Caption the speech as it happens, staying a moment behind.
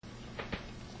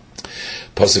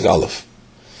Pasuk Aleph.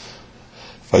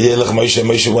 Vayelech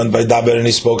Moshe went by Daber and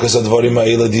he spoke as Advarim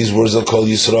Ha'ela, these words are called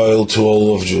Yisrael to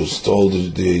all of Jews, to all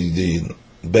the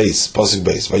base, Pasuk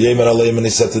base. Vayemer Aleim, and he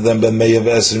said to them, Ben Meyav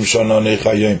Esrim Shana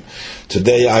Nechayim.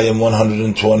 Today I am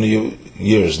 120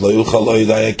 years. Leuchal Oid,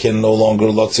 I can no longer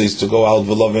lotzis to go out,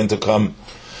 Velovin to come.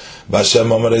 Vashem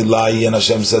Amar Elai, and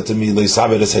Hashem said to me,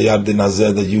 Leisaber es Hayardin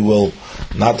Hazeh, that you will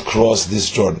not cross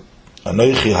this Jordan.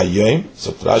 Anoichi Hayom,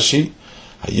 so Rashi,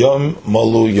 Hayom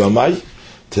Molu Yomai.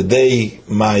 Today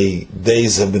my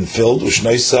days have been filled,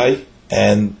 Ushnoisai,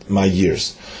 and my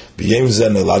years. B'yem zeh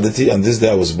neladeti, on this day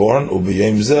I was born,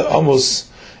 u'b'yem zeh amos,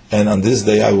 and on this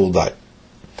day I will die.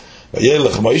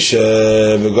 Vayelech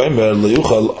Moshe v'goymer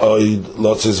leyuchal oid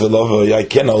lotzis v'lovay, I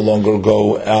can no longer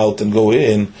go out and go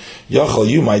in. Yachal,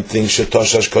 you might think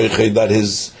shetoshash koychei, that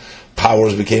his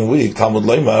powers became weak. Talmud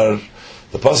Leimar,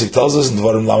 the pasuk tells us in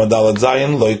Dvarim Lamed Daled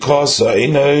Zayin, loy kosa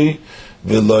einoi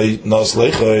v'loy nos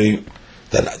lechoi,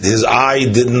 that his eye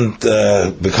didn't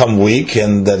become weak,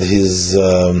 and that his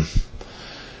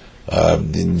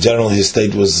in general his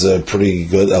state was pretty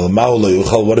good.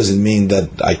 What does it mean that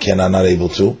I am not able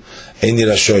to? I'm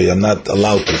not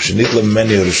allowed to.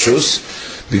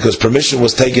 Because permission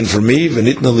was taken from me, and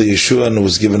it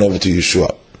was given over to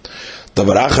Yeshua.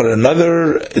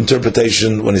 Another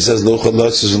interpretation, when he says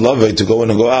to go in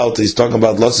and go out, he's talking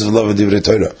about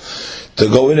Torah. To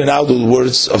go in and out with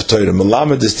words of Torah.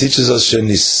 Melamed, this teaches us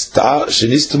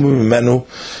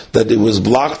that it was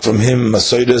blocked from him,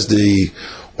 Masoidas, the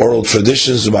oral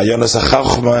traditions, and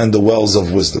the wells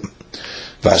of wisdom.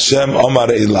 Vashem Omar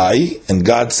Elai, and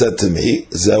God said to me,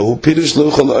 this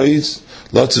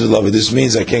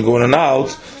means I can't go in and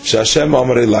out, Hashem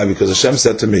Omar Elai, because Hashem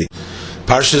said to me.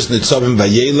 Parshas Nitzavim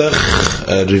Vayelech,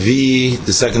 Revi,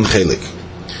 the second Chelik.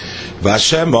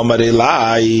 Vashem Omar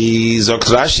Elai, Zokt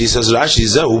Rashi, says Rashi,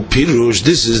 Zehu Pirush,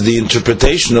 this is the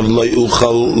interpretation of Lo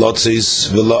Uchal Lotzis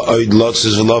V'Oid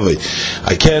Lotzis V'Lovei.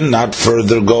 I cannot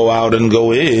further go out and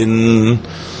go in.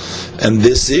 And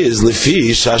this is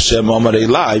Lefish Hashem Omar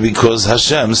Elai, because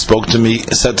Hashem spoke to me,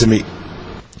 said to me,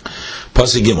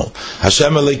 Pasuk Gimel,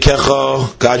 Hashem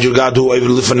Eleikecha, God your God, who over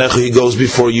Lifanecha, he goes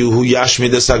before you, who Yashmi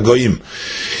des Hagoyim,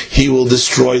 he will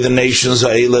destroy the nations,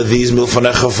 Ha'ela, these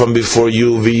Milfanecha, from before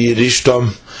you,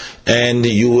 V'yirishtom, and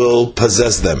you will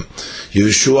possess them.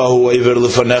 Yeshua, who over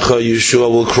Lifanecha, Yeshua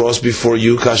will cross before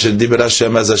you, Kasher Diber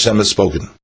Hashem, as Hashem has spoken.